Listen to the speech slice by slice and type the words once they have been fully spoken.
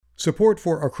Support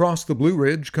for Across the Blue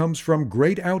Ridge comes from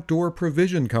Great Outdoor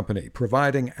Provision Company,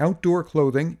 providing outdoor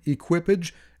clothing,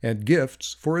 equipage, and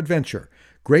gifts for adventure.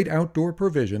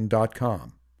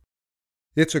 GreatOutdoorProvision.com.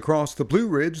 It's Across the Blue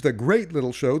Ridge, the great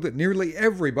little show that nearly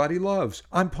everybody loves.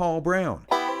 I'm Paul Brown.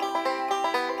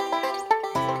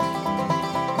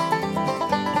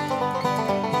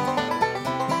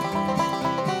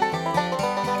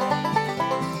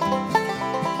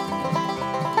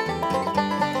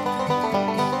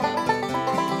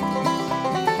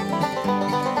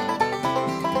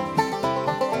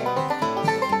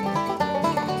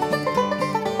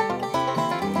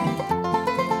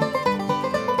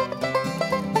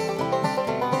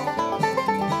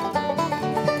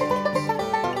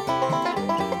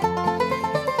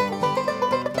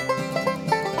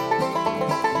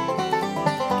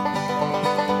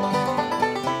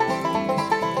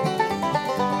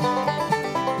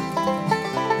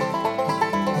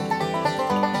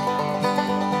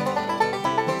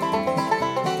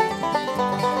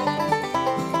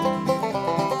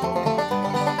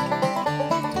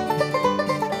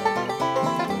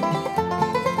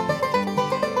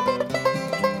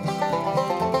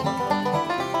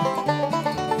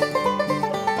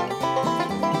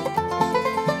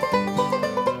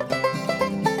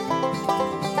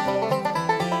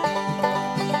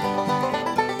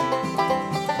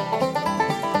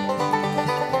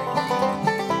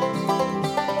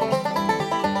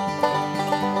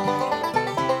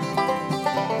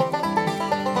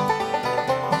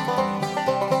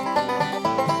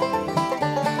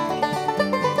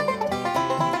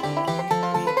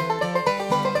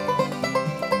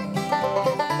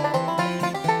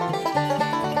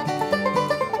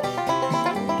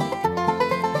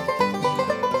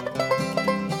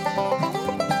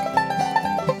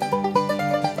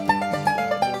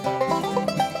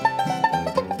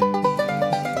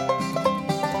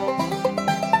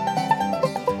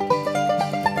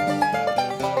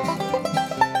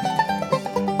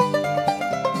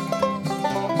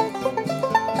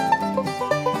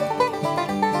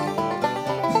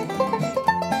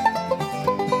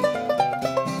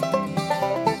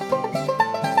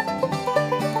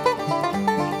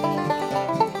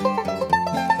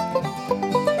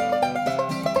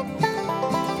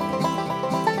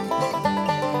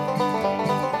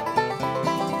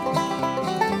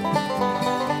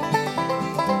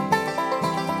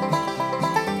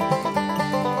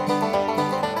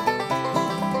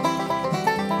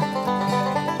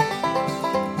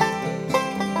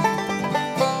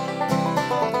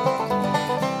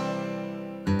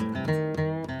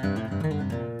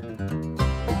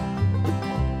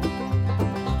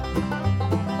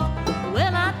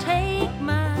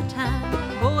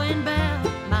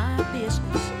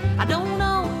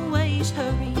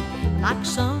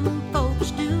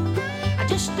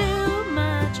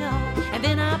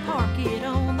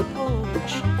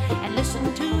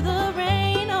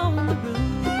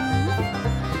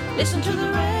 Listen to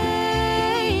the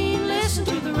rain, listen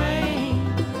to the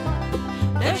rain.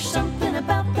 There's something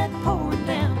about that pouring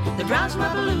down that drives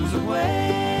my blues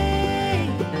away.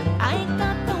 I ain't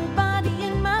got nobody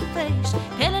in my face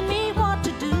telling me what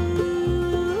to do,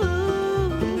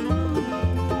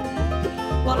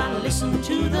 while I listen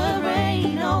to the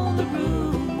rain on the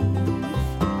roof.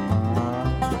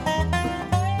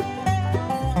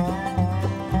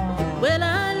 Well,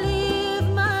 I live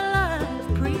my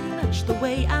life pretty much the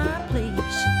way I please.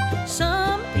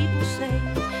 Some people say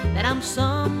that I'm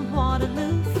somewhat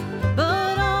aloof,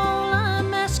 but all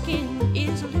I'm asking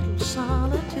is a little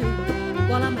solitude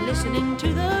while I'm listening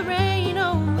to the rain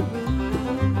on the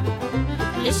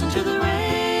roof. Listen to the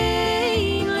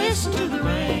rain, listen to the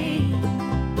rain.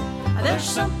 There's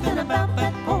something about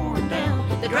that pouring down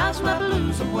that drives my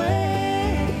blues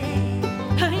away.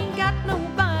 I ain't got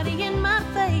nobody in my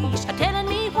face telling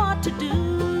me what to do,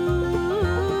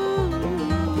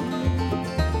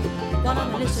 while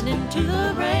I'm listening to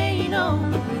the rain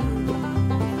on the roof.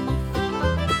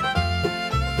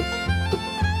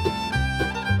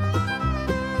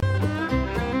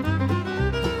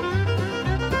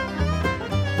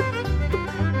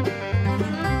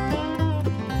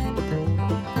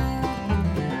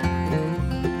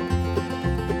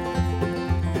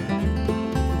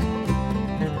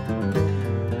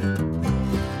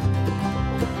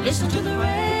 Listen to the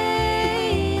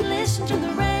rain, listen to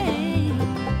the rain.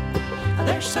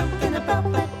 There's something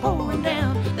about that pouring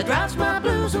down that drives my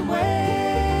blues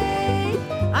away.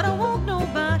 I don't want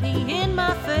nobody in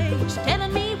my face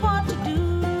telling me what to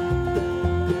do,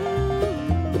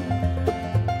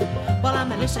 while I'm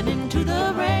listening to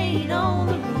the rain on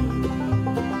the roof.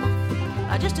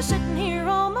 I just a sitting here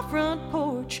on my front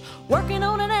porch, working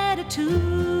on an attitude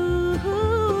attitude,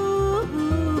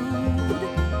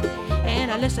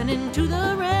 and I'm listening to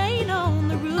the rain on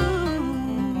the roof.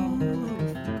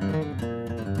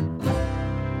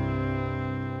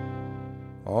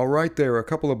 All right there, a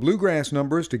couple of bluegrass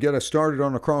numbers to get us started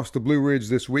on Across the Blue Ridge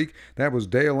this week. That was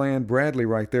Dale Ann Bradley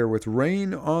right there with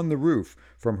Rain on the Roof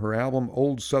from her album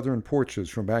Old Southern Porches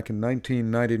from back in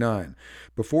 1999.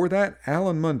 Before that,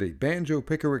 Alan Mundy, banjo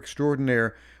picker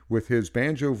extraordinaire, with his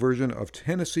banjo version of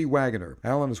Tennessee Wagoner.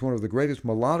 Alan is one of the greatest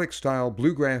melodic-style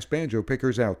bluegrass banjo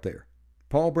pickers out there.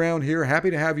 Paul Brown here,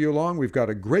 happy to have you along. We've got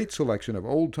a great selection of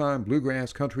old-time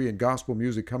bluegrass, country, and gospel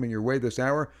music coming your way this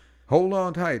hour. Hold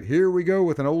on tight. Here we go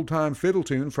with an old-time fiddle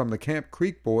tune from the Camp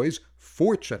Creek Boys,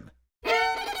 Fortune.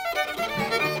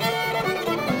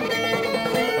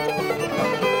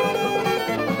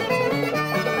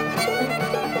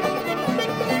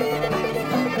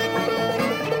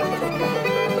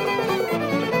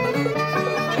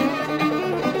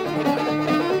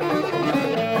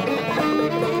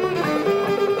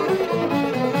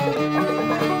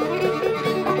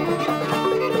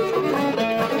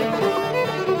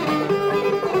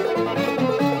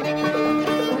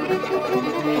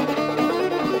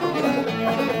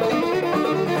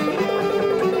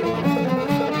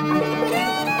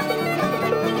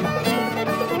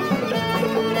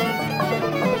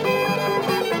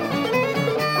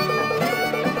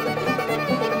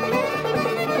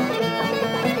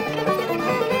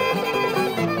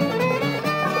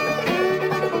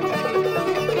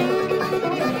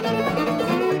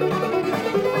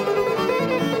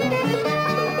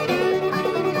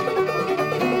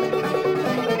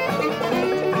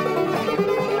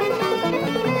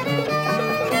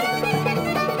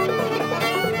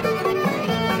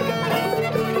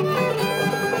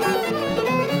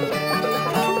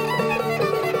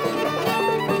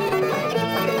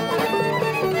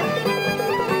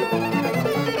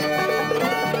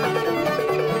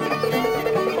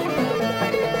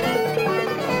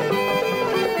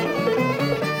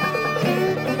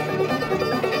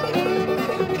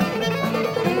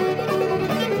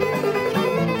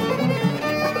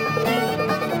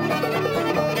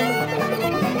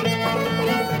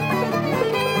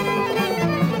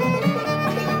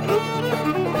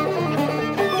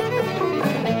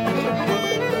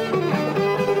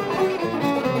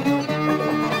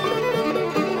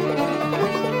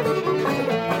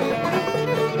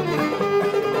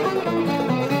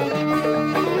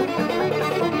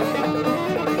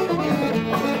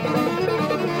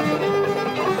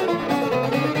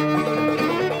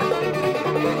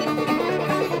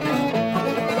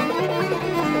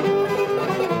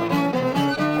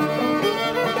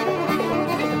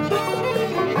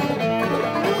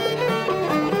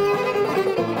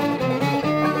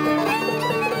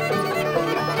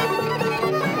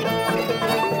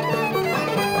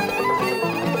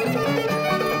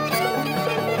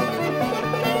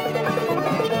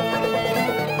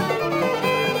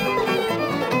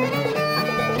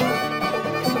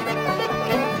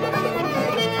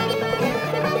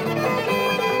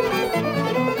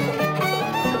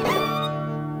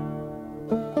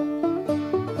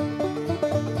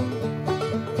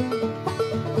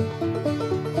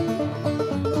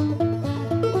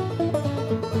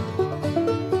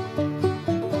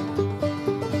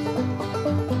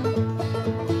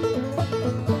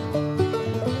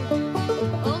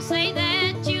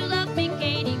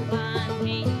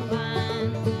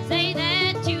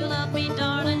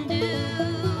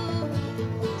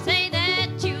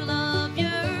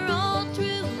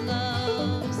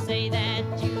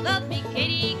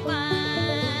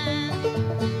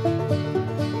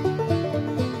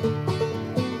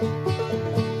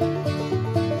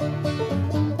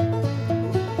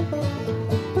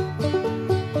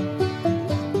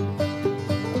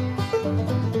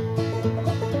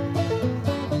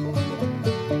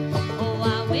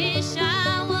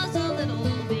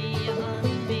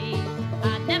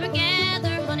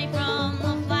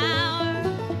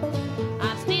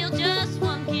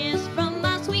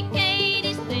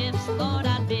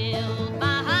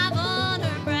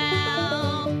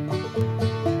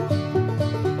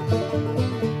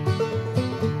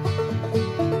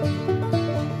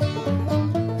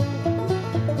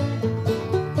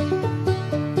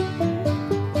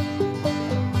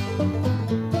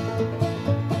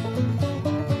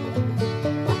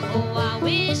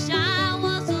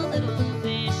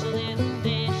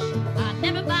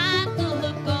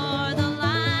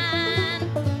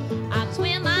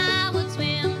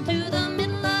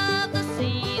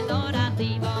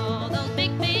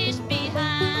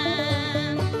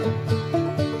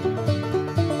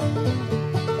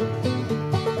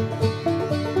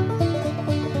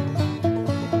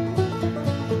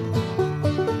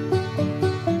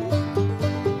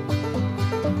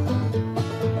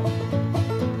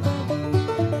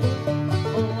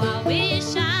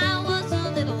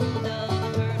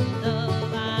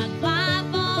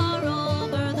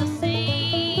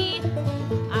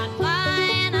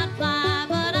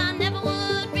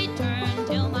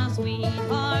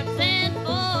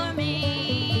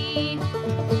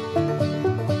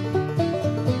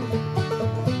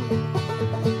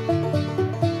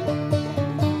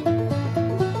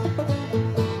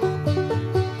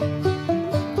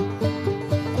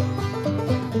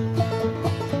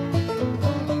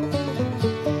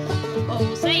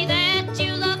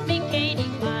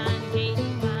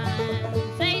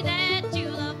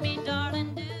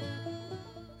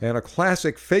 And a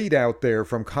classic fade out there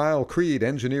from Kyle Creed,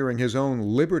 engineering his own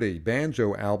Liberty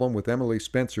banjo album with Emily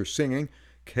Spencer singing,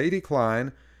 Katie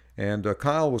Klein, and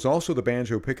Kyle was also the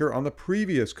banjo picker on the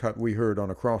previous cut we heard on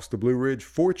Across the Blue Ridge,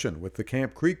 Fortune, with the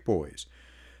Camp Creek Boys.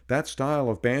 That style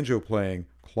of banjo playing,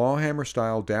 clawhammer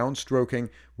style downstroking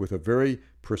with a very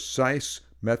precise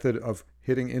method of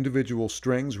hitting individual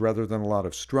strings rather than a lot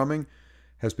of strumming,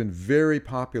 has been very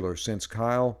popular since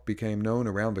Kyle became known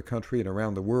around the country and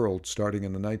around the world, starting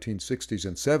in the 1960s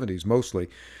and 70s mostly.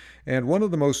 And one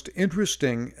of the most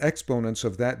interesting exponents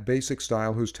of that basic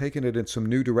style who's taken it in some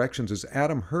new directions is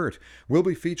Adam Hurt. We'll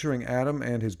be featuring Adam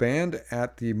and his band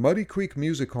at the Muddy Creek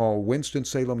Music Hall,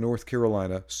 Winston-Salem, North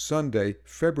Carolina, Sunday,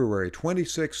 February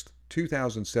 26th,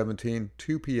 2017,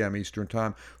 2 p.m. Eastern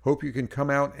Time. Hope you can come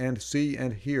out and see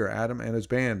and hear Adam and his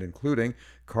band, including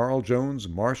Carl Jones,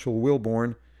 Marshall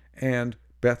Wilborn, and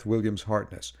Beth Williams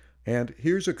Hartness. And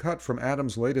here's a cut from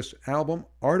Adam's latest album,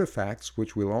 Artifacts,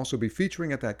 which we'll also be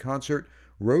featuring at that concert,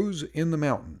 Rose in the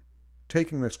Mountain,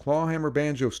 taking this clawhammer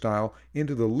banjo style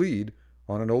into the lead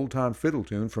on an old-time fiddle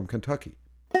tune from Kentucky.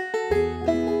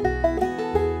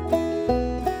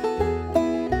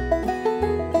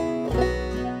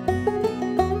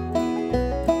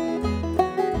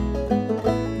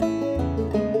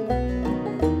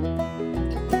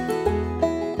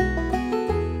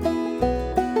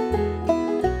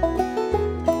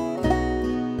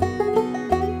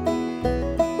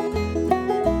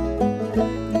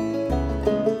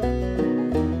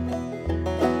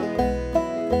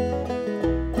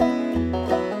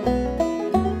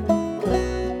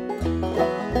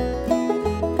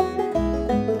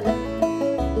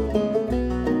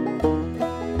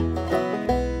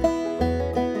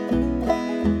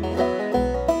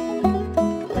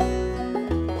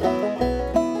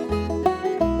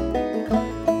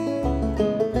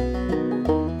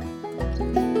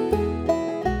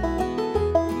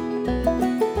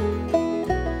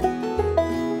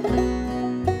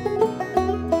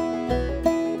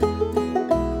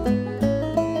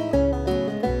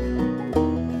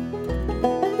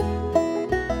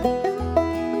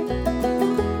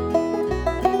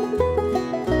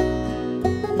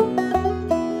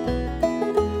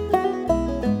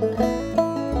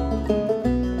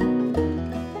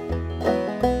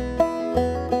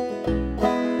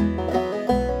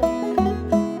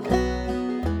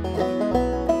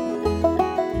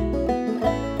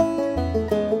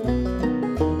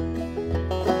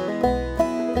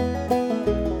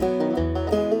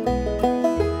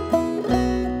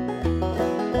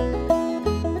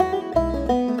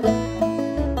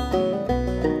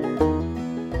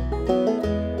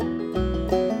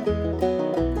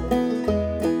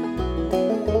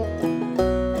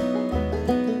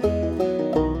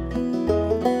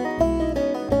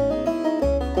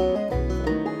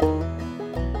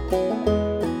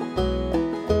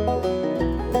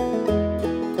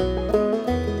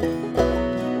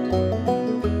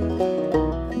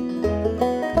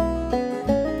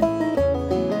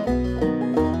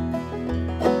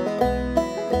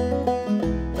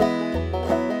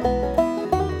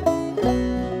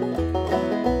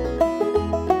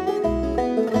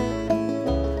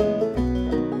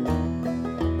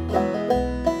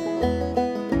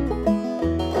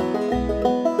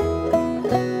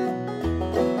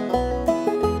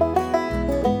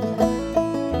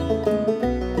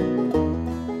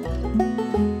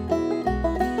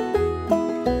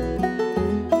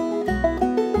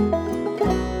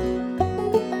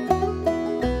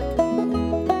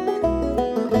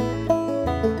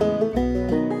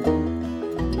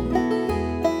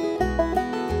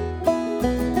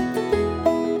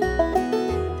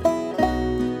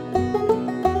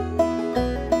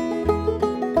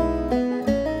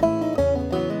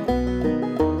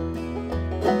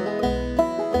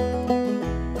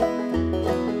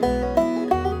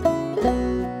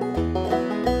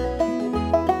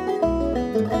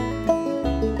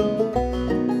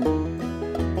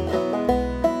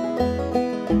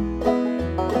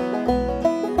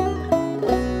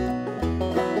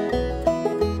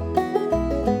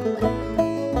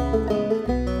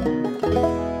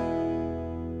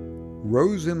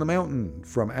 Rose in the Mountain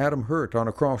from Adam Hurt on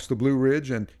Across the Blue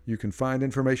Ridge, and you can find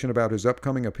information about his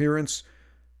upcoming appearance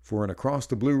for an Across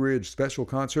the Blue Ridge special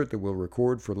concert that we'll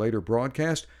record for later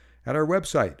broadcast at our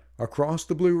website,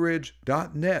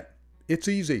 acrosstheblueridge.net. It's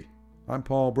easy. I'm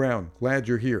Paul Brown. Glad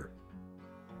you're here.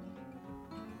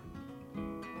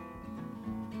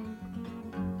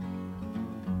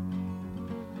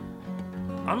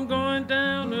 I'm going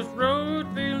down this road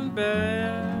feeling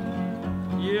bad.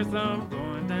 Yes, I'm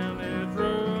going down this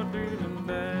road feeling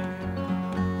bad.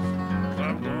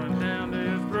 I'm going down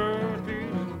this road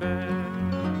feeling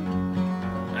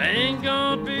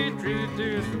treat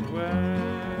this way.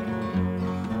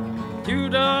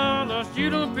 $2, you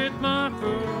don't fit my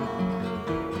foot.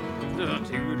 The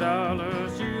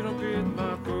 $2, you don't fit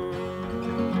my foot.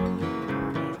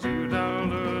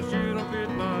 $2, you don't fit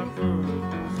my foot.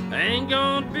 I ain't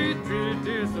gonna be treated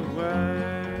this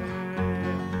way.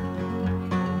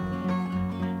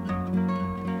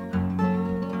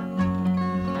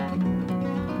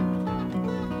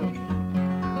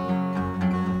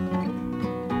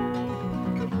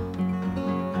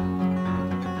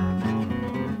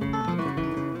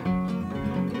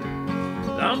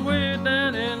 I'm way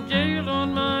down in jail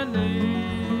on my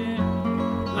knee.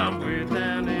 I'm way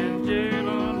down in jail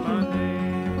on my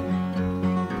knee.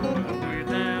 I'm way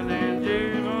down in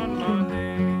jail on my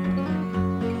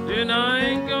knee. And I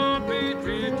ain't gonna be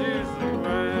treated this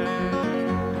way.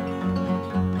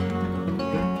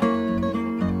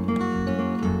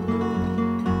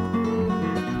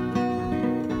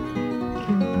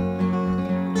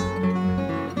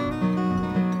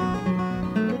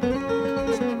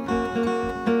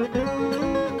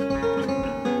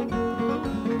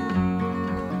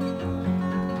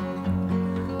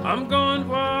 I'm going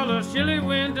while the chilly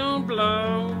wind don't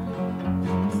blow.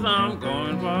 So I'm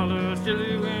going while the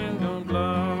chilly wind don't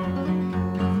blow.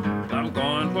 I'm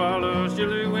going while the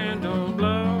chilly wind don't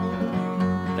blow.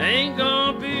 They ain't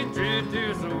gonna be treated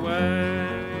this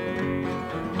way.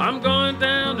 I'm going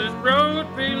down this road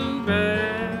feeling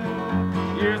bad.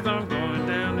 Yes, I'm going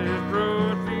down this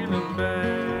road feeling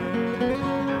bad.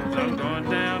 I'm going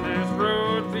down this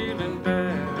road feeling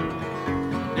bad.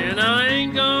 And I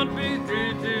ain't gonna be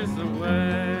treated this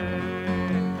way.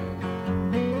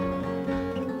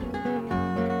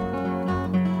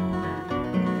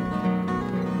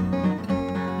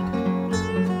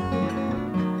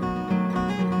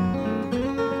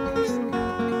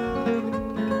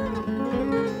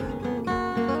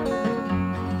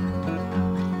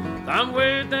 I'm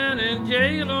way down in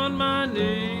jail on my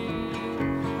knee.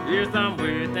 Yes, I'm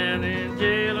way down in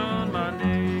jail on my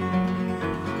knee.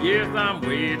 Yes, I'm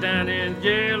way down in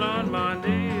jail on my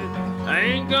knees. I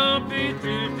ain't gonna be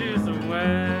treated this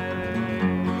way.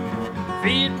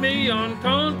 Feed me on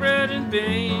cornbread and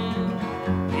beans.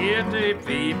 Yes, they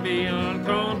feed me on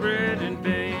cornbread and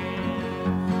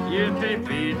beans. Yes, they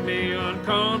feed me on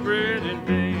cornbread and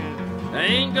beans. I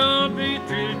ain't gonna be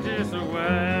treated this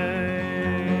way.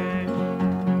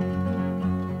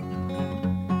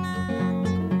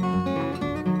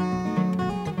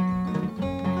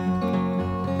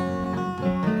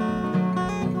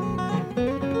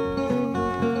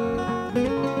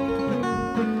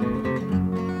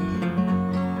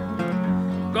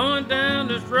 Going down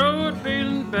this road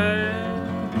feeling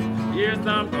bad. Yes,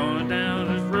 I'm going down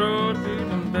this road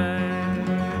feeling bad.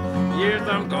 Yes,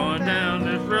 I'm going down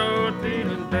this road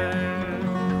feeling bad.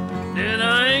 Then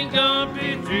I ain't gonna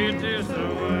be treated this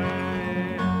way.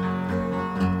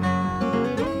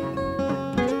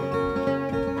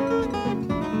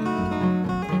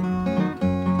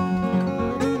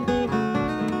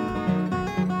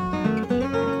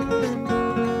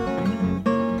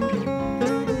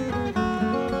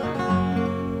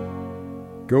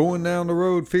 Going down the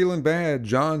road feeling bad,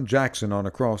 John Jackson on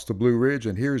Across the Blue Ridge,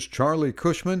 and here's Charlie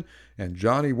Cushman and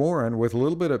Johnny Warren with a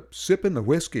little bit of sipping the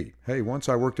whiskey. Hey, once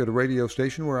I worked at a radio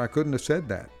station where I couldn't have said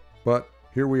that, but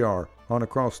here we are on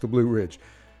Across the Blue Ridge.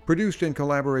 Produced in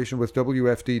collaboration with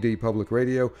WFDD Public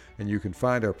Radio, and you can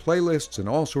find our playlists and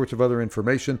all sorts of other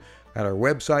information at our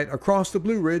website,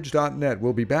 acrosstheblueridge.net.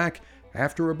 We'll be back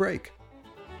after a break.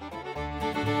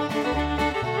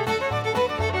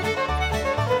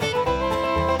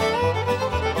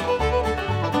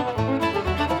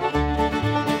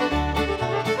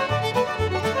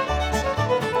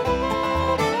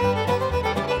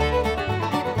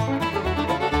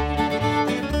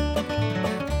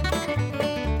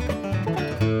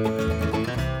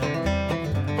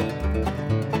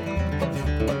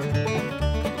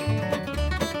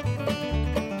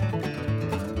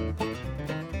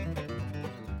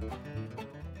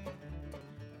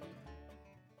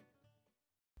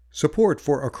 Support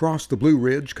for Across the Blue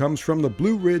Ridge comes from the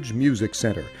Blue Ridge Music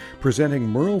Center, presenting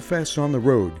Merle Fest on the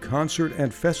Road concert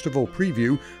and festival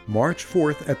preview March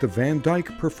 4th at the Van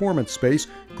Dyke Performance Space,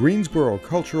 Greensboro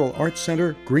Cultural Arts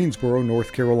Center, Greensboro,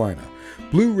 North Carolina.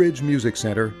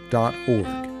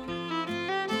 BlueRidgeMusicCenter.org.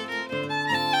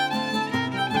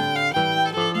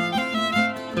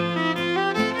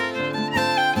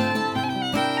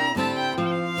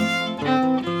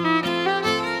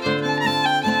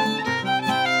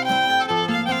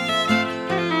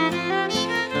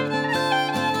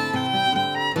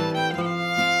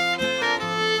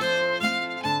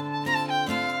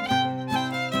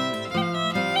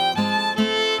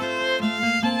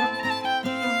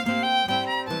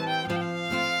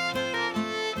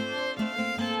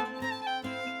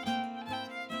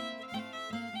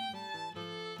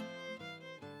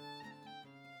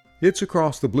 It's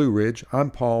Across the Blue Ridge.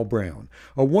 I'm Paul Brown.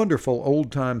 A wonderful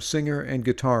old-time singer and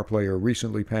guitar player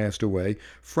recently passed away.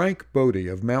 Frank Bode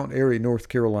of Mount Airy, North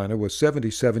Carolina, was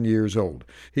 77 years old.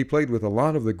 He played with a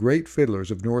lot of the great fiddlers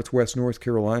of Northwest North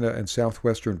Carolina and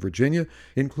Southwestern Virginia,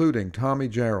 including Tommy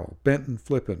Jarrell, Benton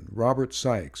Flippin, Robert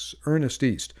Sykes, Ernest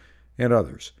East, and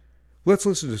others. Let's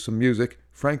listen to some music.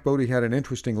 Frank Bode had an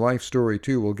interesting life story,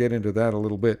 too. We'll get into that a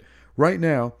little bit. Right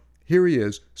now, here he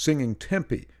is singing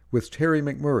Tempe with Terry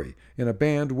McMurray in a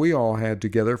band we all had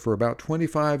together for about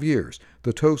 25 years,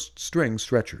 the Toast String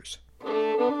Stretchers.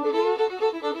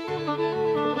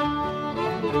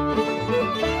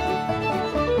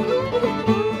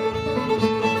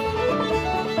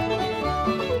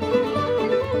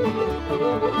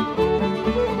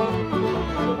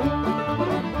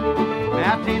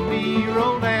 Now Tempe,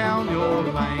 roll down your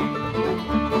lane.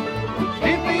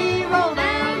 Tempe, roll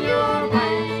down your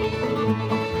lane.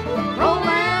 Roll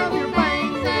down your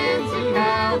banks and see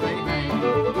how they hang.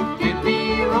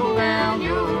 Tempe, roll down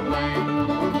your lane.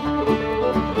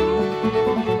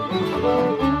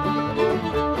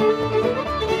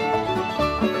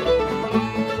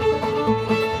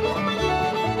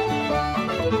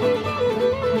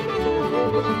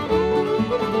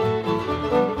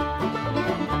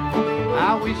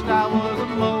 I wished I was a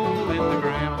mole in the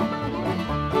ground.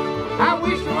 I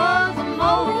wish I was a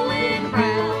mole in the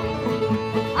ground.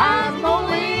 I was a mole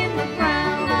in the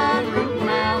ground. I'd root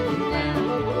mountains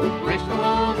down. Wish I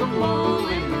was a mole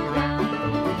in the ground.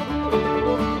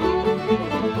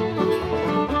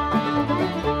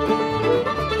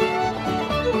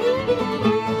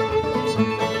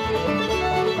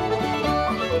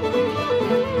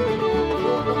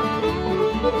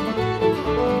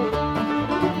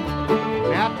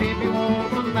 Now Tempe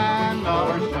wants a $9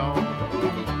 show.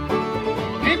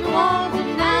 Tempe wants a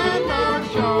 $9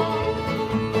 show.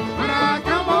 When I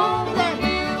come over the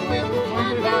hill with a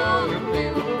 $20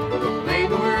 bill,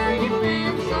 baby, where you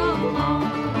been so long?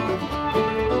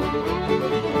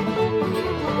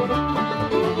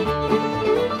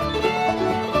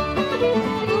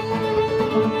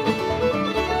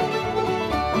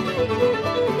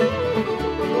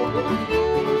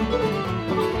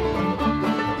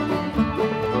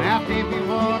 Now Tempe,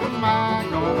 what am I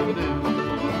gonna do?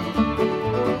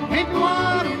 Tempe,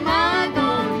 what am I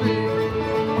gonna do?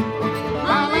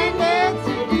 My land that's a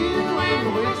dew and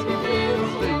whiskey bill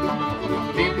stew.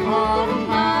 Tempe, what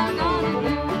am I gonna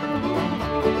do?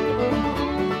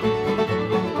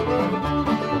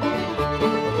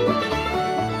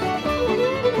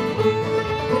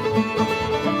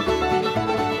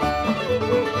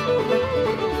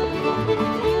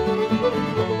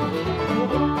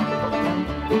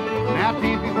 Now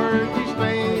Tempe, where'd you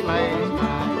stay last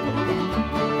night?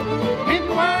 Tempe,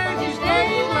 where'd you stay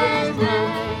last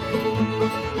night?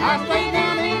 I stayed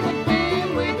down in the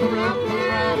pen with the rough and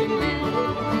rowdy men.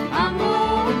 I'm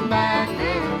going back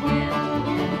there again.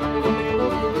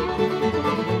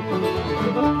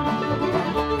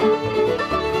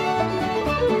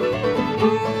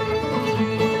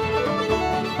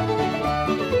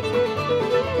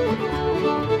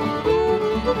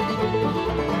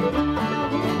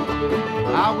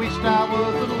 I wished I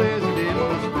was a lizard in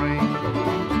the spring.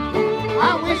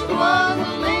 I wished I was a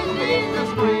lizard in the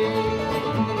spring.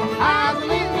 I was a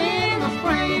lizard in the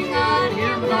spring. I'd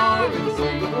hear my darling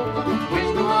sing.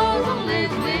 Wished I was a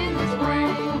lizard in the spring.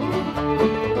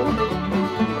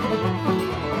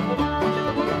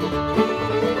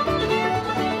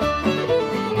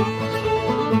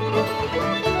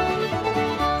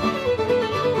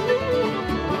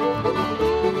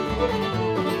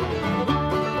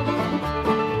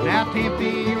 Now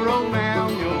Tempe, roll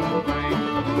down your lane.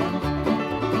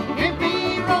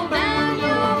 Tempe, roll down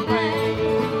your lane.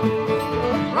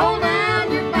 Roll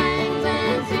down your banks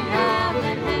and see how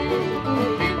they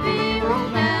hang. Tempe, roll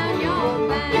down your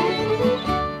lane.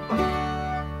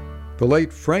 The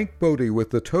late Frank Bode with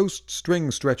the Toast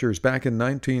String Stretchers back in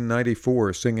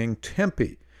 1994 singing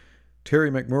Tempe. Terry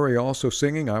McMurray also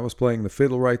singing. I was playing the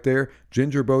fiddle right there.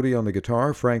 Ginger Bode on the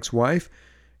guitar, Frank's wife.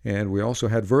 And we also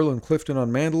had Verlin Clifton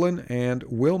on mandolin and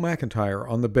Will McIntyre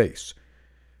on the bass.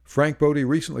 Frank Bode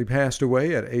recently passed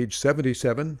away at age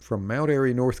 77 from Mount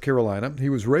Airy, North Carolina. He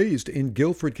was raised in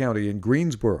Guilford County in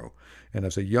Greensboro, and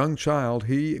as a young child,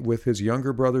 he, with his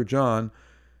younger brother John,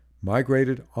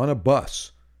 migrated on a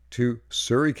bus to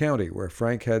Surry County, where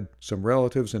Frank had some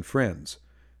relatives and friends.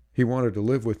 He wanted to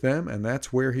live with them, and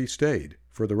that's where he stayed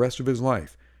for the rest of his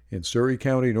life, in Surry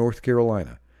County, North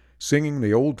Carolina. Singing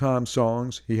the old-time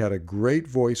songs, he had a great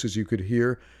voice, as you could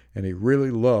hear, and he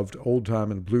really loved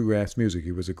old-time and bluegrass music.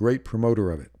 He was a great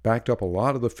promoter of it, backed up a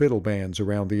lot of the fiddle bands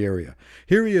around the area.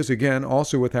 Here he is again,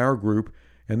 also with our group,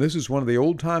 and this is one of the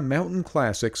old-time mountain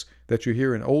classics that you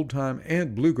hear in old-time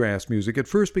and bluegrass music. It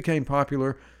first became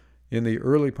popular in the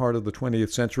early part of the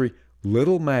 20th century,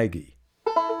 Little Maggie.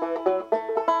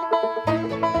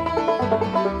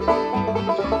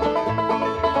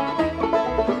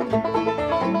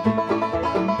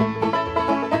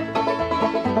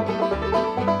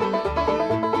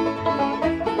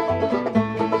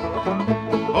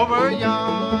 Over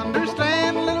yonder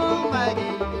stand little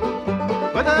Maggie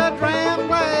with a dram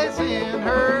glass in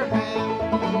her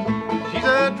hand. She's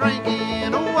a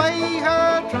drinking away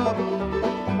her trouble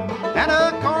and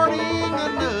a courting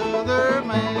another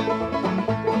man.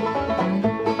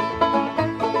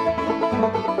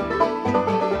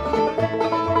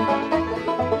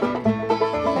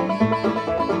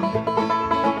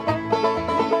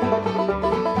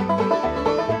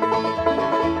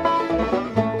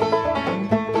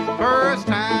 First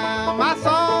time I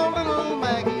saw little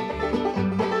Maggie,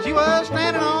 she was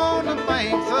standing on the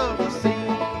banks of the sea,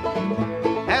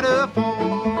 had a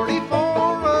 44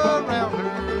 around her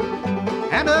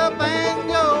and a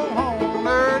banjo on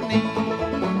her knee.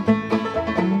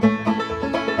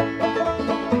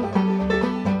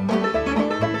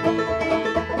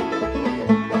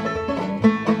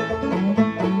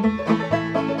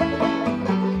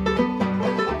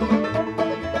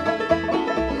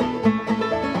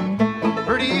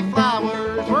 Pretty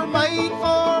flowers were made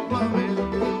for blooming,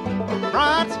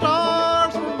 bright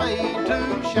stars were made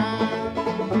to shine.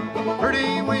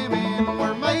 Pretty women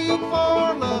were made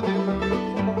for loving,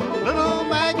 little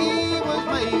Maggie was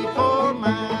made for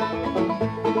mine.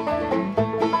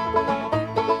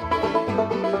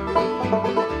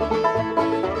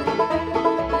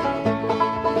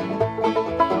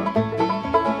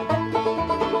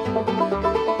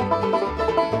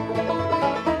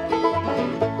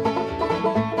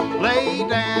 Lay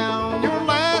down your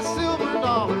last silver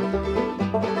dollar,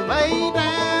 lay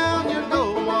down your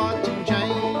gold watch and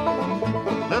chain.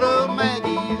 Little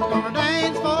Maggie's gonna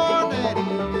dance for Daddy.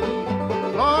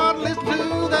 Lord, listen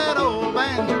to that old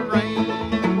banjo ring.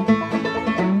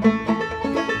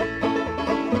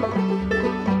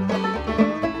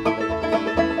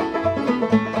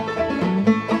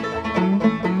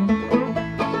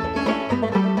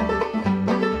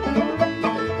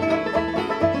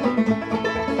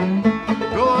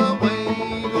 Go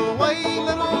away,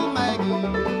 little Maggie,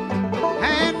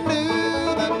 and do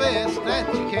the best that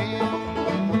you can.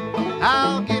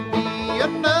 I'll get me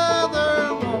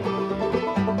another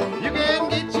woman, you can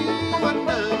get you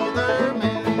another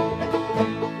man.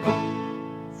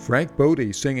 Frank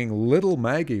Bode singing Little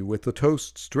Maggie with the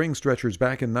Toast String Stretchers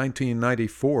back in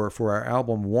 1994 for our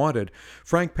album Wanted.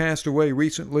 Frank passed away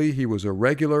recently. He was a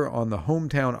regular on the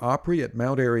Hometown Opry at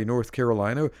Mount Airy, North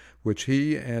Carolina, which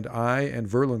he and I and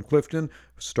Verlin Clifton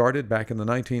started back in the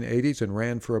 1980s and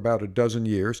ran for about a dozen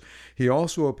years. He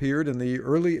also appeared in the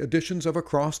early editions of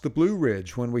Across the Blue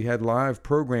Ridge when we had live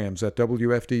programs at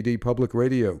WFDD Public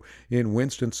Radio in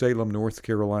Winston-Salem, North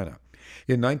Carolina.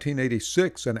 In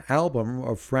 1986, an album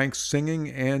of Frank's singing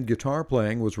and guitar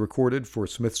playing was recorded for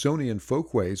Smithsonian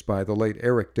Folkways by the late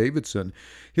Eric Davidson.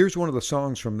 Here's one of the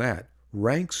songs from that,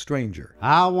 Rank Stranger.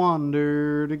 I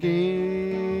wandered again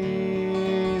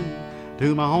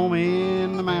to my home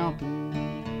in the mountains,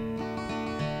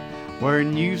 where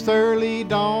in youth's early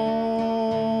dawn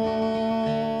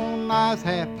I was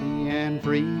happy and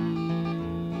free.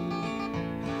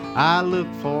 I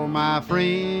looked for my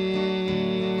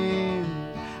friends,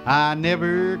 I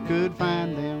never could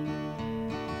find them.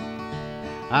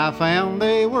 I found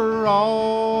they were all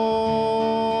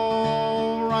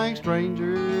rank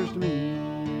strangers to me.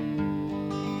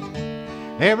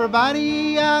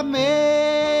 Everybody I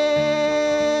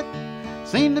met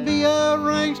seemed to be a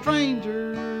rank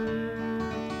stranger.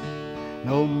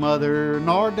 No mother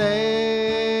nor dad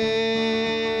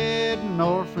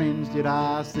nor friends did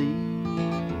I see.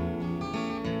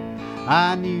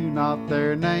 I knew not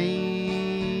their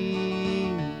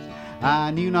names,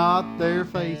 I knew not their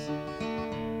faces.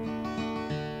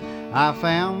 I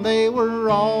found they were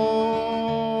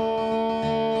all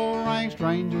rank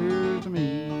strangers to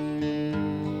me.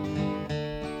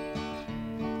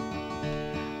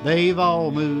 They've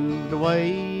all moved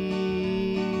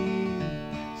away,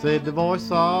 said the voice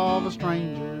of a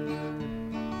stranger,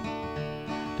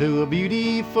 to a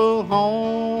beautiful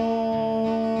home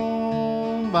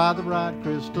by the bright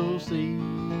crystal sea.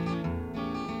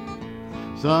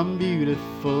 Some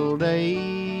beautiful day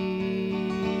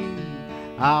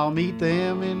I'll meet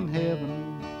them in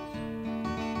heaven,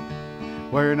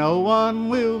 where no one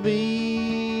will be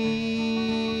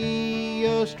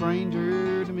a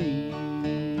stranger to me.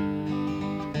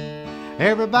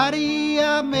 Everybody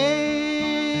I met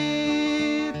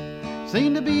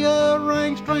seemed to be a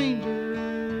rank stranger.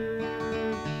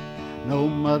 No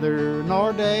mother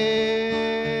nor dad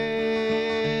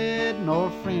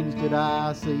nor friends could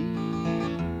I see.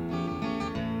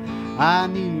 I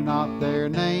knew not their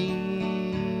names,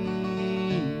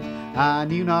 I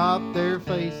knew not their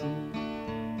faces.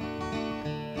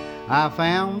 I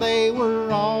found they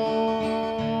were all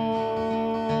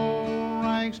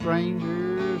rank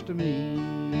strangers to me.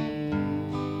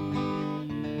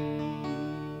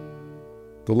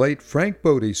 The late Frank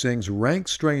Bode sings Rank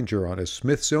Stranger on his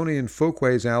Smithsonian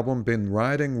Folkways album, Been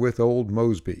Riding with Old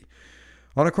Mosby.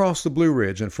 On Across the Blue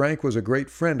Ridge, and Frank was a great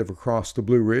friend of Across the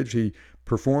Blue Ridge. He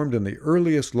performed in the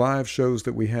earliest live shows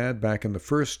that we had back in the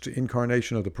first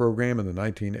incarnation of the program in the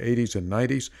 1980s and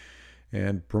 90s,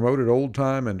 and promoted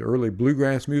old-time and early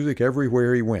bluegrass music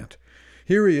everywhere he went.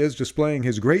 Here he is displaying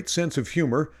his great sense of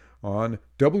humor on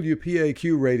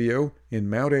WPAQ radio in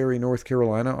Mount Airy, North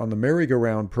Carolina, on the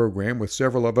Merry-Go-Round program with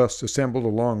several of us assembled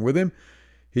along with him.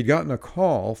 He'd gotten a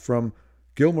call from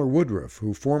Gilmer Woodruff,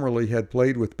 who formerly had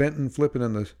played with Benton Flippin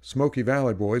and the Smoky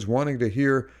Valley Boys, wanting to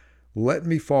hear Let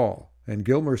Me Fall. And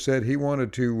Gilmer said he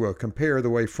wanted to compare the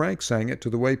way Frank sang it to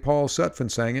the way Paul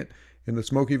Sutphin sang it in the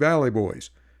Smoky Valley Boys.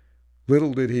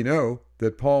 Little did he know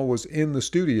that Paul was in the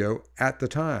studio at the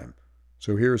time.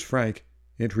 So here's Frank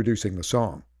introducing the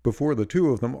song before the two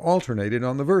of them alternated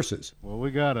on the verses. Well,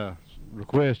 we got a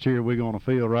request here we're going to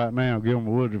fill right now.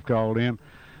 Gilmer Woodruff called in,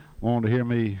 wanted to hear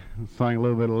me sing a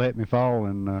little bit of Let Me Fall,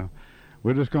 and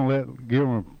we're just going to let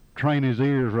Gilmer train his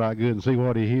ears right good and see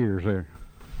what he hears there.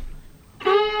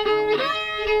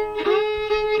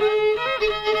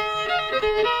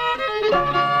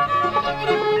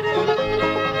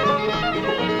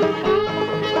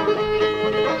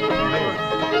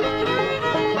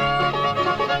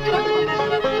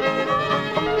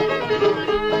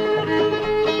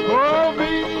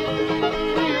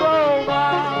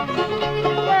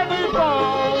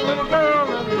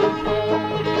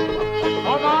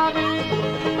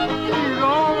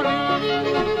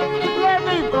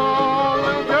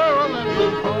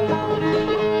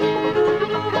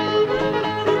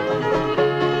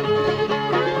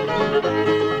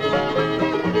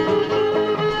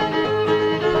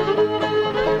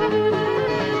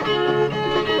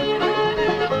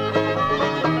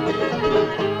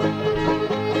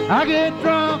 I get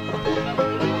drunk,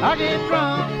 I get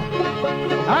drunk,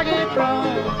 I get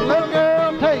drunk, little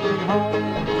girl, take me home.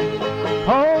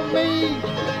 Hold me,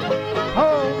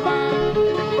 hold mine,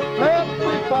 let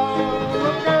me fall,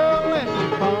 little girl, let me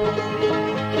fall.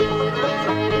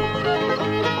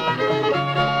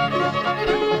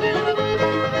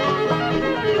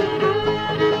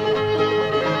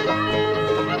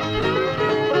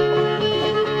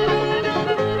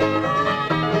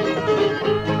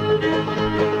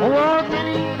 Rock me,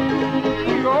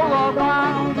 you go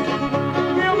around,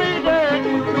 give me that,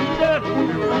 give me that.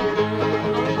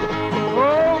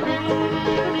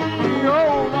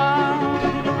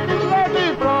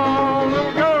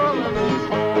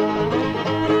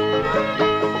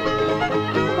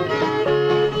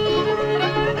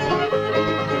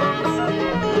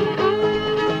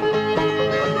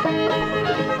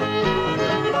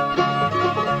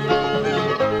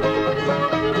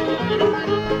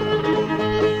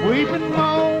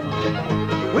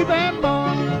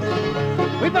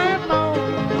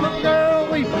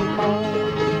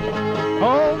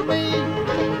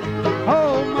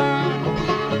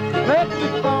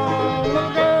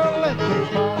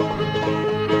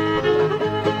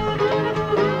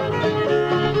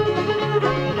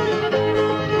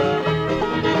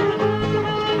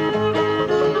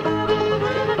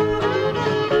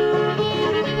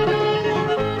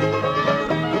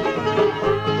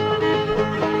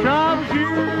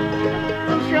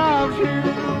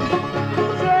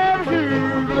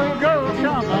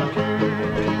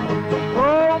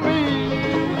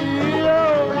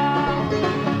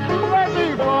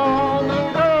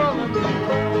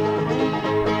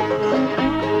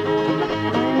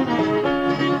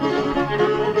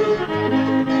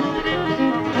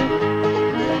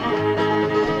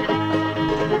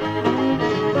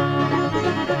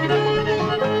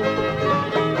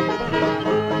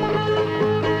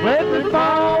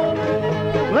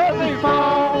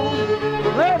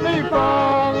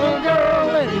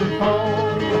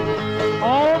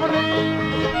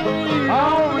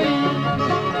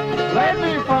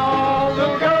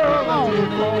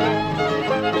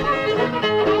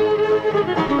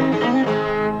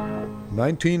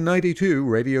 1992,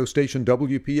 radio station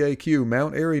WPAQ,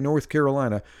 Mount Airy, North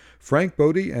Carolina, Frank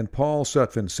Bode and Paul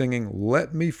Sutphin singing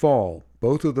Let Me Fall.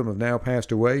 Both of them have now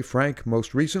passed away, Frank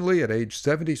most recently at age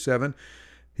 77.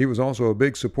 He was also a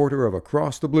big supporter of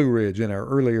Across the Blue Ridge in our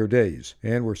earlier days,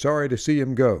 and we're sorry to see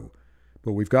him go.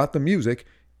 But we've got the music,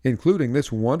 including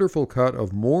this wonderful cut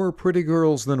of More Pretty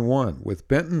Girls Than One, with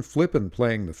Benton Flippin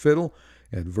playing the fiddle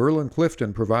and Verlin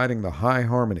Clifton providing the high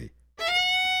harmony.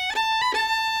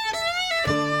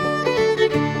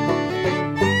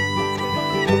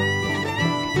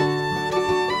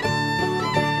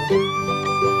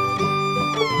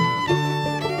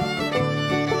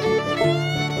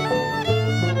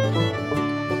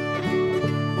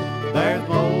 There's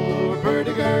more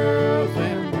pretty girls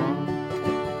than one.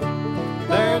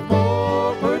 There's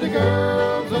more pretty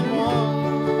girls than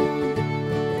one.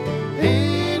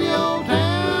 In your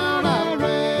town I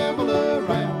ramble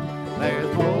around.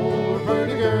 There's more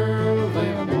pretty girls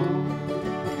than one.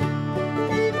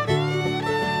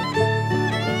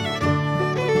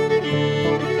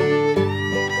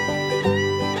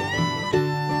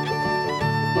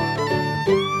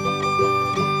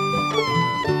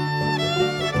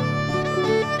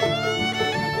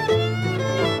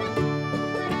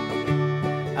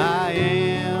 I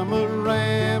am a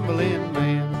rambling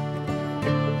man.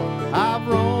 I've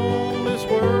roamed this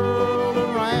world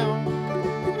around.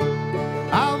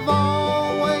 I've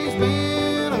always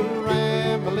been a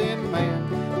rambling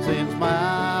man since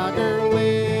my girl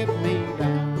let me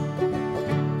down.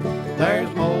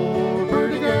 There's more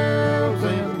pretty girls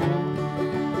than one.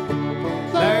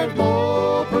 There's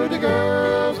more pretty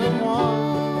girls than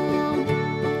one.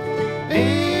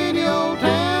 In your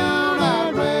town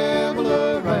I ramble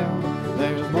around.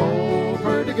 There's more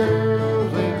pretty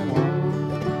girls than one.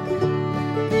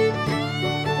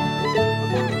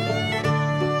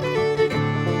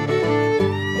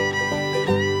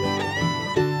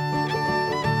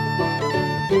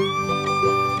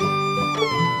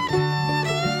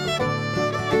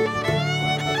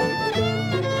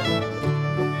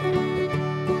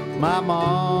 My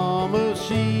mama,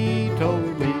 she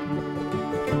told me,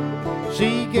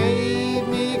 she gave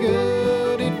me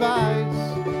good advice.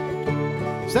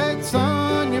 Said,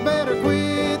 son, you better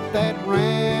quit that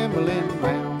rambling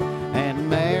round and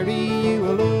marry you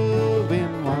a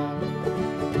loving wife.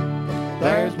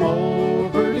 There's more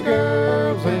pretty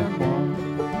girls than one.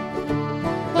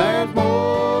 There's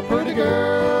more pretty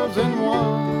girls than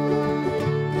one.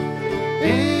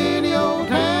 In your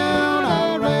town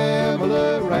I ramble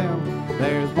around.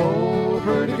 There's more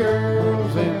pretty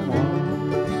girls than one.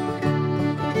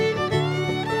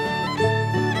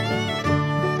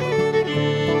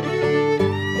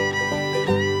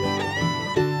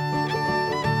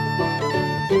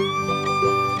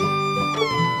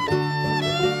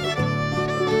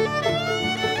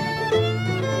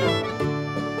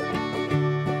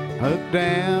 Hook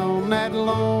down that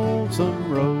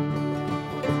lonesome road,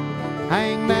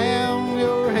 hang down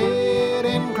your head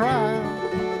and cry.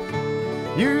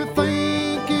 You're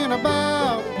thinking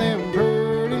about them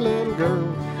pretty little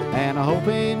girls and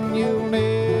hoping you'll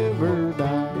never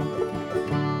die.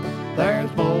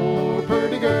 There's more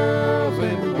pretty girls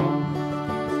than one.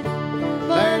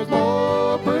 There's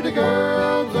more pretty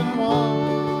girls than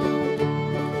one.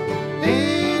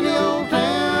 In your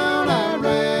town I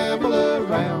ramble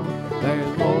around.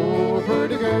 There's more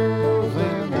pretty girls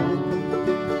than one.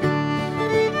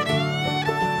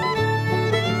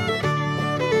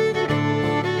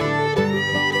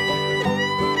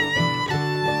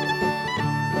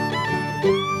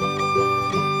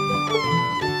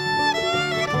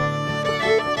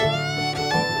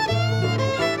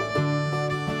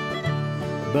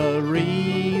 The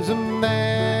reason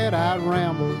that I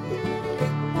ramble,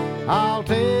 I'll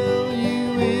tell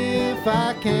you if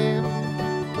I can.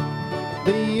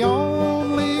 The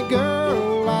only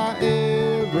girl I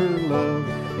ever loved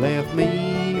left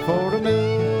me for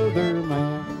another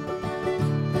man.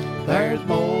 There's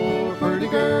more pretty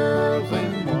girls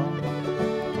than one.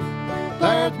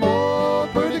 There's more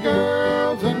pretty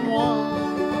girls than one.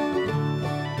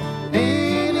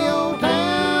 In your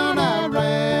town I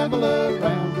ramble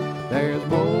around. There's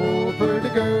more pretty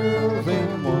girls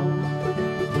than one.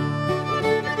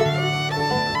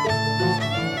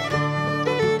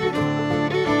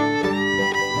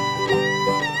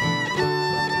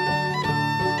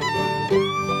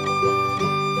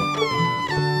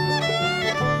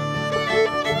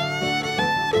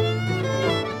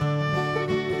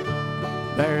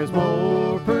 There's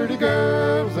more pretty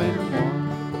girls than one.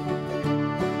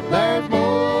 There's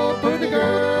more pretty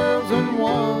girls than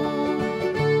one.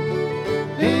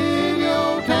 In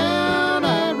your town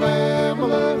I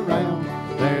ramble around.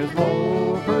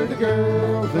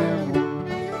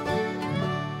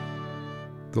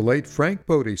 the late Frank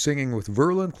Bode singing with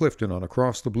Verlin Clifton on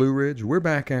Across the Blue Ridge. We're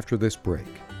back after this break.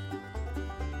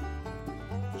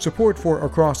 Support for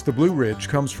Across the Blue Ridge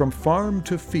comes from Farm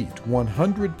to Feet,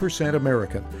 100%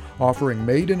 American, offering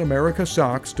made-in-America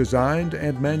socks designed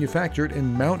and manufactured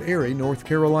in Mount Airy, North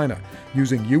Carolina,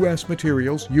 using U.S.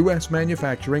 materials, U.S.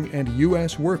 manufacturing, and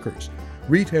U.S. workers.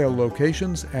 Retail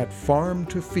locations at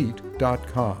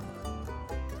farmtofeet.com.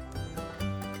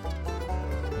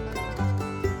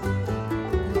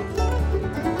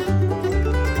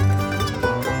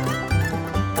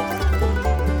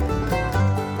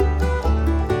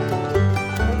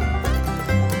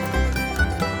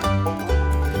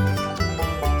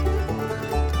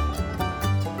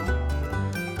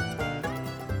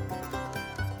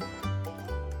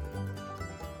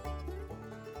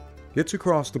 It's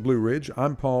Across the Blue Ridge.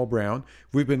 I'm Paul Brown.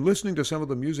 We've been listening to some of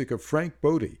the music of Frank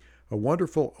Bode, a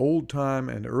wonderful old-time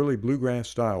and early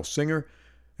bluegrass-style singer,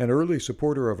 an early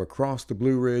supporter of Across the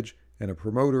Blue Ridge, and a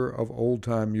promoter of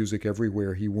old-time music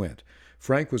everywhere he went.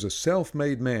 Frank was a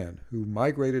self-made man who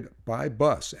migrated by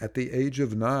bus at the age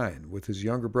of 9 with his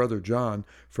younger brother John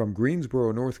from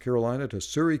Greensboro, North Carolina to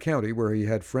Surry County, where he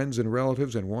had friends and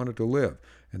relatives and wanted to live,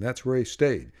 and that's where he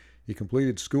stayed. He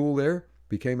completed school there,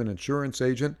 became an insurance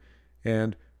agent,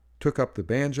 and took up the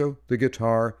banjo, the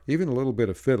guitar, even a little bit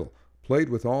of fiddle. Played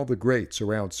with all the greats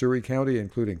around Surry County,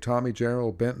 including Tommy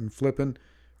Jarrell, Benton Flippin,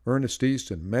 Ernest East,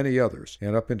 and many others,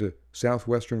 and up into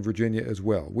southwestern Virginia as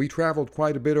well. We traveled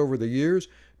quite a bit over the years,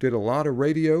 did a lot of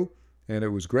radio, and it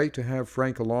was great to have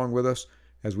Frank along with us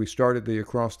as we started the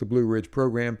Across the Blue Ridge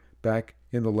program back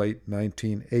in the late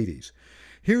 1980s.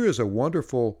 Here is a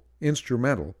wonderful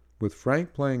instrumental with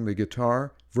Frank playing the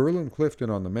guitar, Verlin Clifton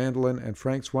on the mandolin, and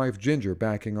Frank's wife Ginger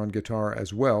backing on guitar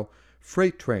as well.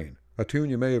 Freight Train, a tune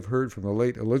you may have heard from the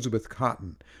late Elizabeth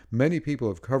Cotten. Many people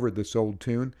have covered this old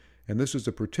tune, and this is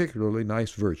a particularly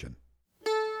nice version.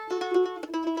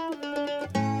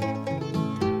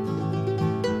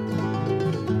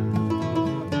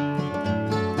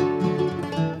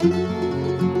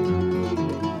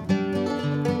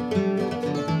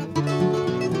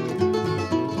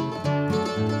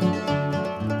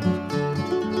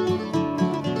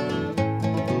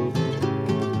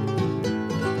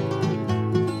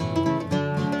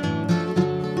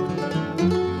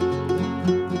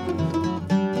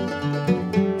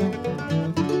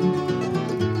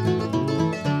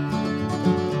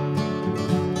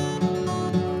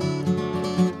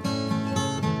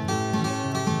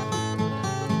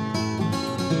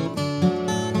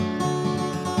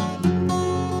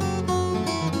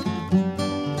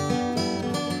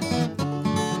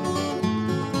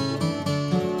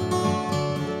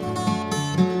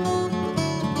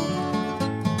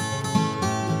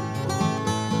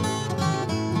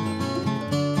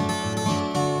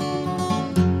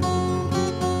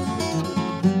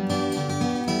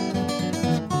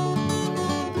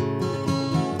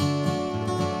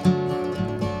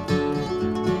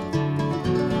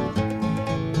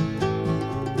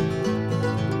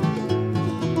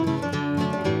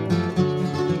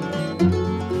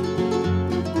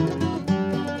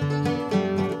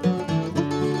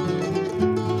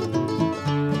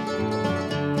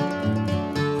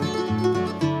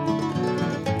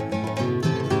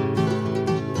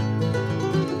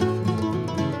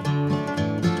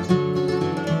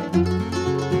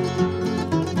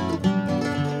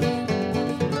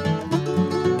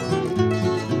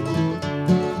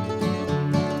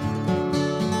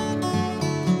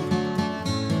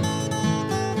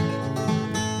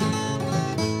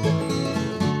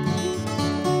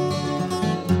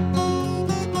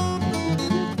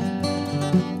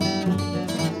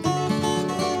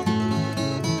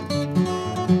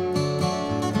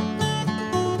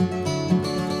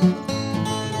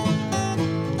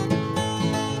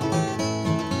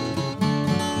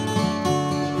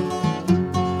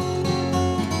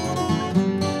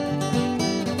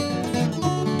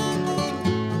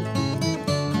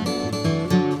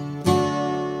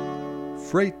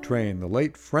 Freight Train, the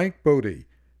late Frank Bode,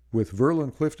 with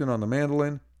Verlin Clifton on the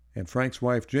mandolin and Frank's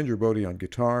wife Ginger Bode on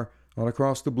guitar on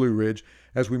Across the Blue Ridge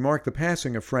as we mark the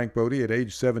passing of Frank Bode at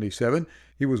age 77.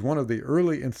 He was one of the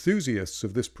early enthusiasts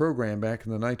of this program back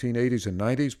in the 1980s and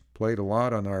 90s, played a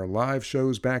lot on our live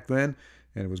shows back then,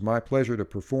 and it was my pleasure to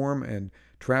perform and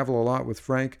travel a lot with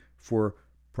Frank for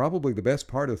probably the best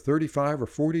part of 35 or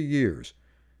 40 years.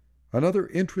 Another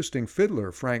interesting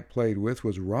fiddler Frank played with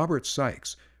was Robert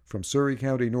Sykes from Surry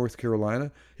County, North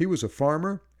Carolina. He was a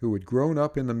farmer who had grown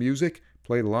up in the music,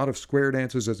 played a lot of square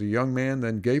dances as a young man,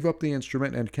 then gave up the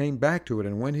instrument and came back to it.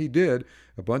 And when he did,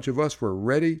 a bunch of us were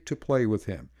ready to play with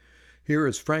him. Here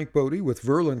is Frank Bode with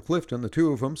Verlin Clifton, the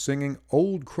two of them singing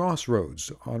Old Crossroads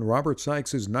on Robert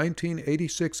Sykes'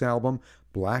 1986 album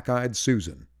Black-Eyed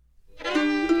Susan.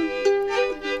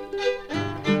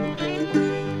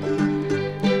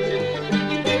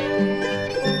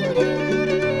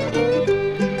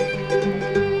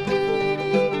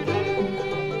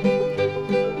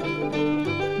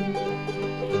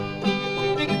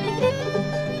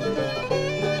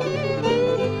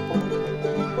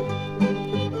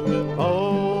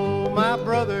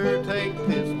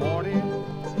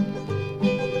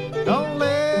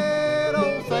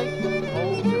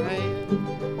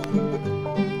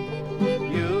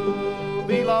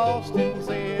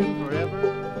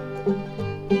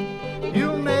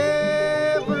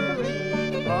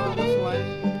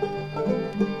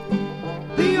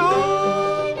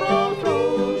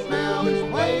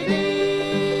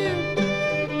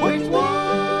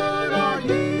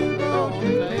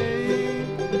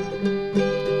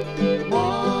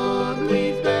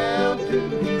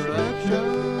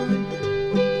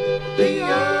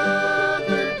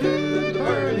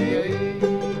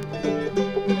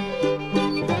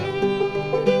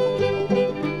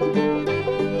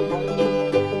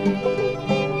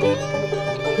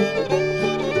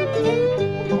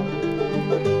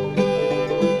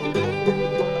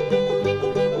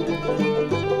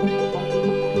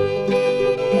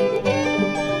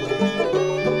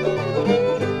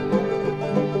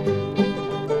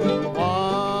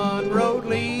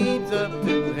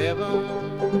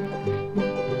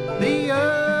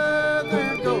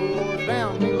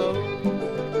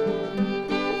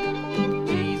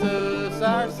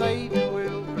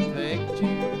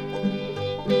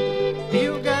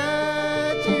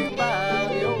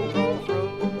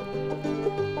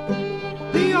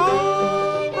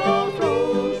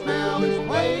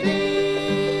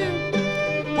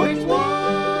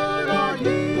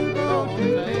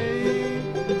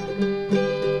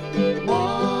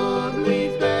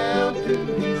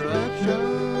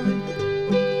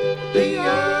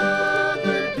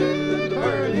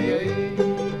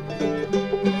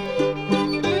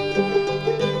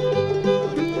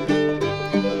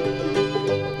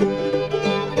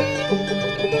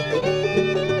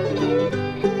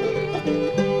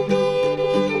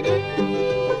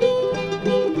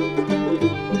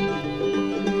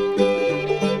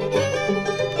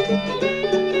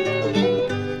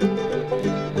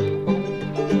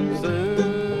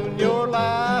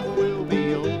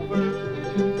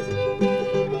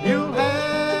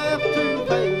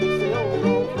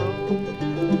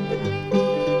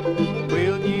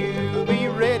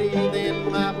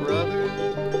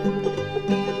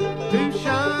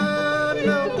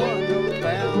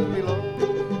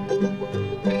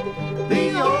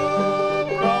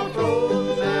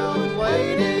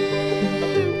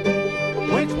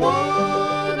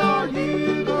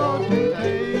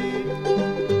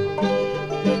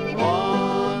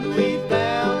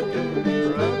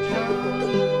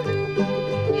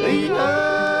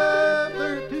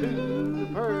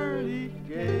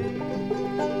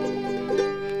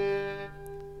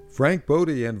 Frank Bode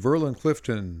and Verlin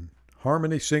Clifton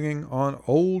harmony singing on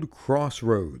Old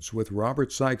Crossroads with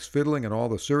Robert Sykes fiddling and all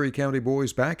the Surrey County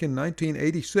Boys back in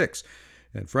 1986.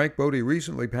 And Frank Bode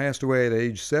recently passed away at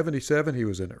age 77. He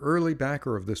was an early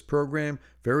backer of this program,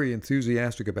 very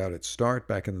enthusiastic about its start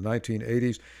back in the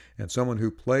 1980s, and someone who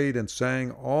played and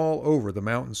sang all over the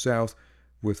Mountain South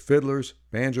with fiddlers,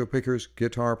 banjo pickers,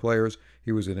 guitar players.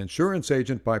 He was an insurance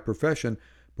agent by profession,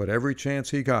 but every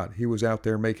chance he got, he was out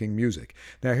there making music.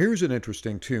 Now here's an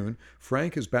interesting tune.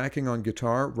 Frank is backing on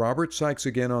guitar, Robert Sykes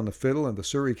again on the fiddle, and the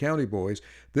Surrey County Boys.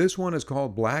 This one is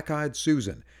called Black-Eyed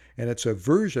Susan, and it's a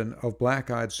version of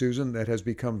Black-Eyed Susan that has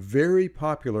become very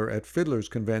popular at fiddlers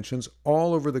conventions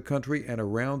all over the country and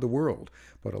around the world.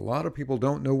 But a lot of people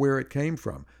don't know where it came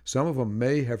from. Some of them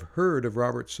may have heard of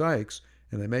Robert Sykes,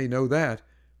 and they may know that,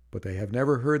 but they have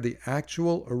never heard the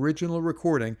actual original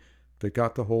recording that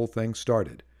got the whole thing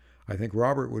started. I think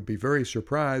Robert would be very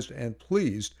surprised and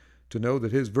pleased to know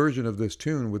that his version of this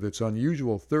tune, with its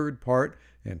unusual third part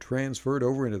and transferred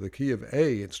over into the key of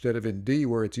A instead of in D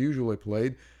where it's usually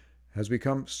played, has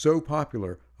become so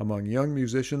popular among young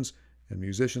musicians and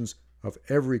musicians of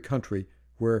every country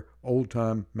where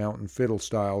old-time mountain fiddle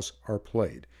styles are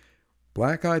played.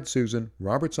 Black-Eyed Susan,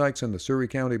 Robert Sykes and the Surrey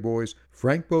County Boys,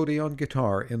 Frank Bode on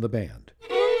guitar in the band.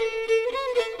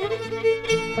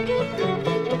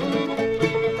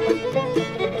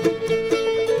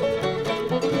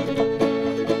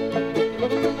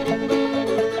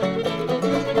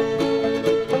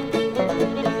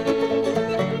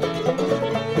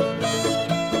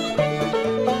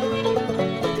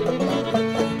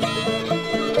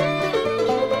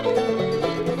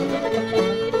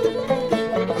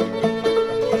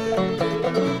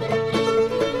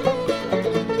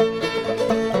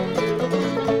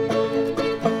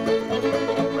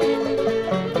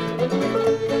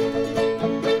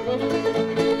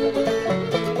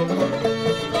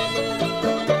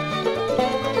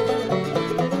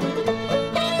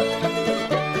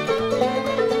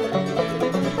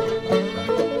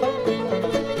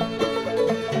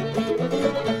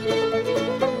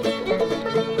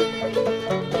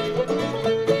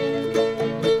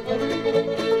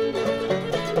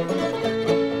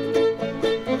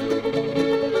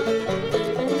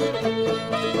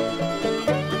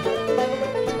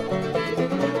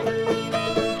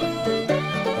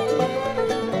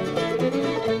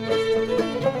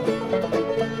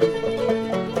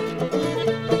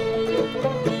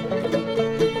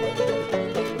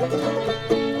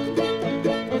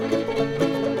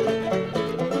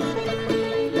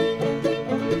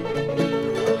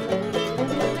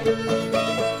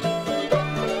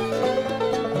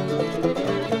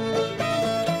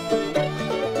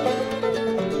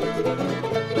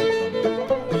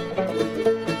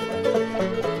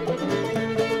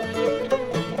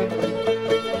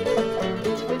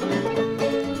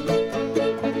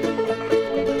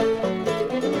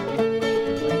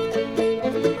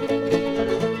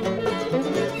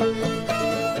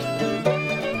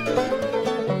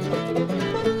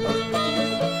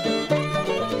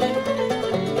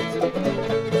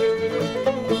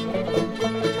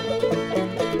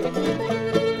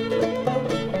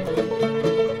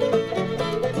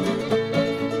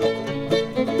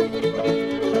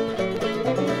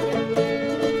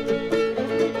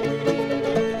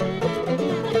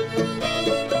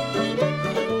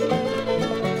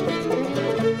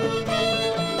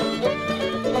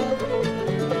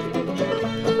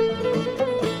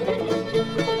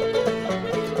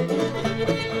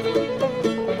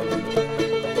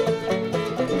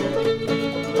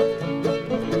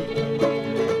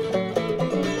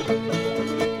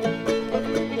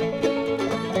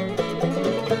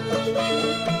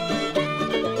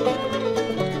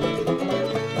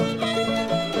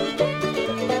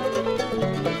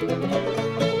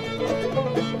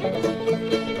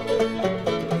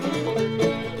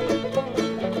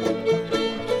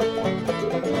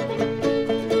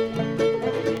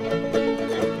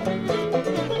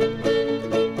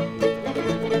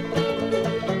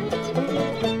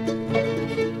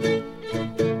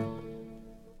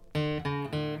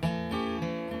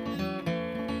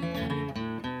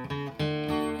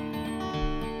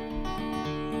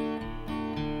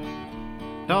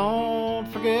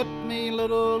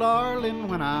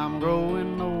 when I'm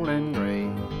growing old and gray.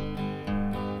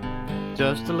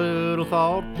 Just a little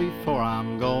thought before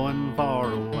I'm going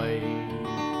far away.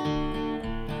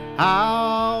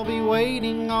 I'll be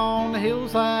waiting on the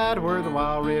hillside where the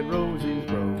wild red roses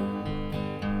grow,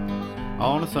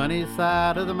 on the sunny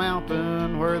side of the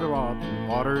mountain where the rotten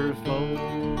waters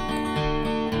flow.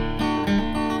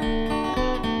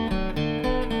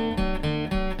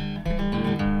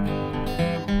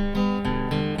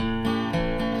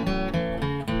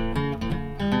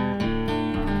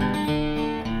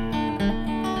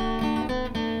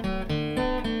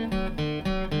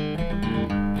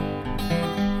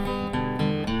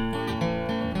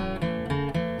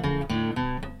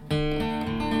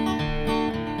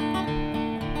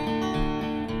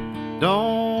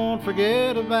 Don't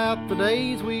forget about the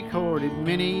days we courted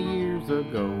many years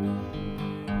ago.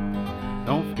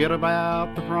 Don't forget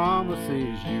about the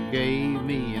promises you gave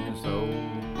me, and so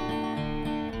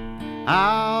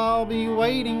I'll be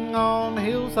waiting on the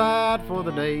hillside for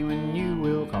the day when you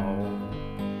will call,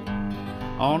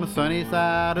 on the sunny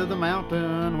side of the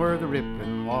mountain where the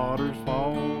rippling waters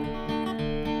fall.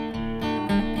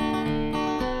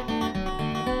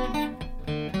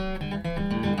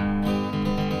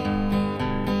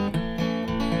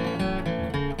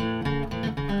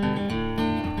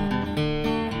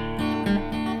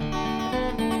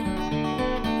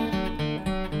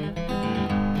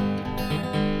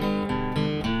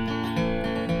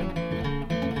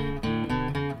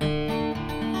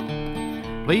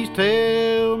 Please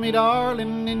tell me,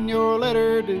 darling, in your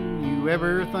letter, do you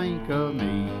ever think of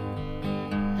me?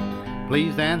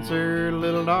 Please answer,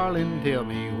 little darling, tell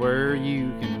me where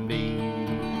you can be.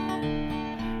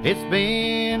 It's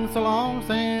been so long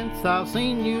since I've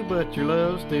seen you, but your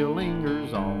love still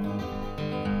lingers on.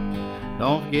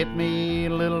 Don't forget me,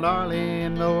 little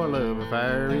darling, though our love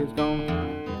affair is gone.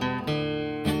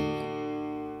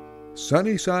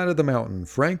 Sunny Side of the Mountain,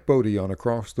 Frank Bode on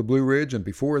Across the Blue Ridge, and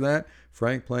before that,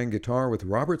 Frank playing guitar with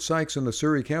Robert Sykes and the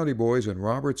Surrey County Boys, and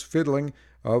Robert's fiddling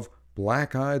of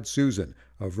Black-Eyed Susan,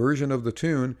 a version of the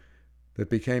tune that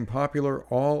became popular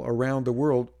all around the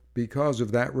world because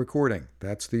of that recording.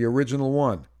 That's the original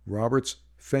one, Robert's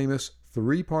famous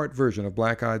three-part version of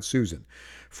Black-Eyed Susan.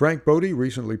 Frank Bode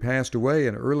recently passed away,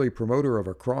 an early promoter of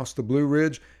Across the Blue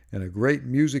Ridge and a great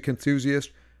music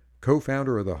enthusiast,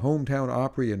 co-founder of the Hometown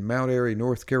Opry in Mount Airy,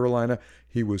 North Carolina.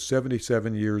 He was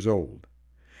 77 years old.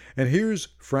 And here's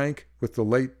Frank with the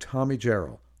late Tommy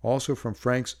Jarrell, also from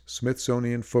Frank's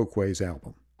Smithsonian Folkways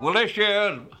album. Well, this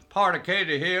year is part of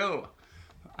Katy Hill,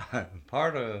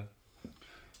 part of,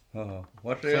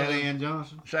 what's the Sally Ann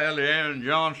Johnson. Sally Ann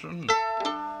Johnson.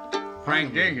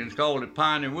 Frank Jenkins called it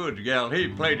Piney Woods Gal. He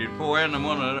played it before every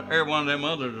one of them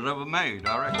others has ever made,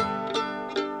 I reckon.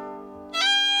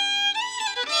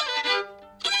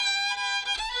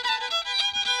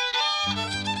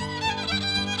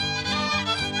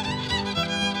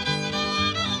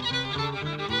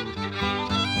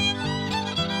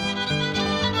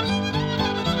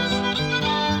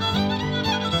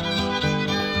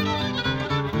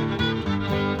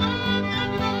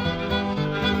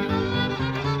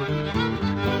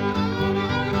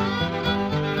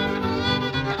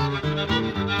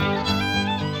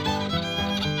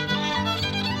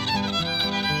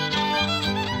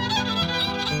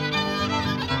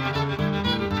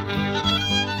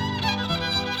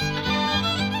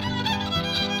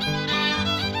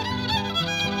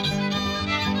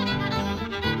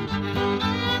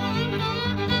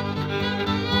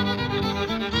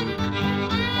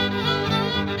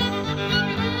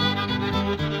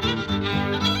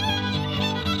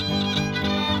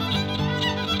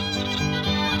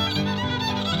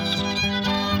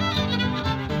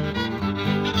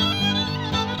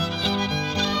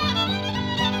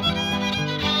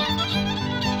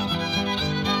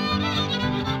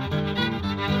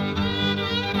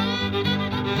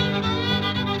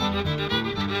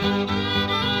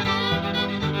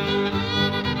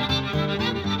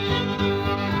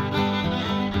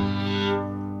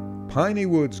 Piney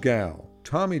Woods Gal,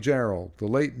 Tommy Jarrell, the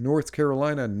late North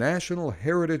Carolina National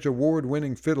Heritage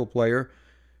Award-winning fiddle player,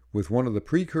 with one of the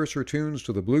precursor tunes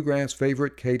to the bluegrass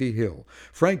favorite Katy Hill.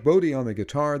 Frank Bode on the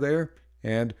guitar there,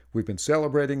 and we've been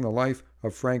celebrating the life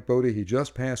of Frank Bode. He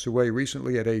just passed away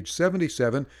recently at age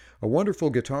 77, a wonderful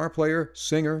guitar player,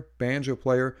 singer, banjo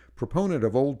player, proponent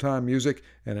of old-time music,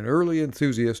 and an early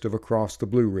enthusiast of Across the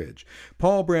Blue Ridge.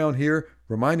 Paul Brown here,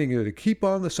 reminding you to keep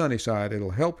on the sunny side. It'll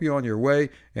help you on your way,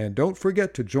 and don't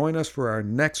forget to join us for our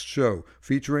next show,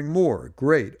 featuring more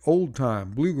great old-time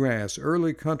bluegrass,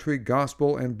 early country,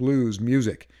 gospel, and blues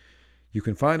music. You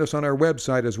can find us on our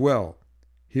website as well.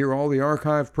 Hear all the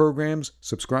archive programs,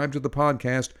 subscribe to the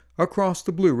podcast,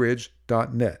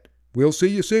 acrosstheblueridge.net. We'll see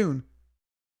you soon.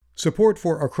 Support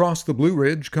for Across the Blue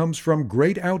Ridge comes from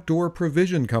Great Outdoor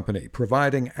Provision Company,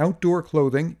 providing outdoor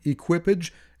clothing,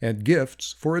 equipage, and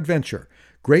gifts for adventure.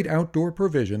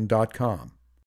 GreatOutdoorProvision.com.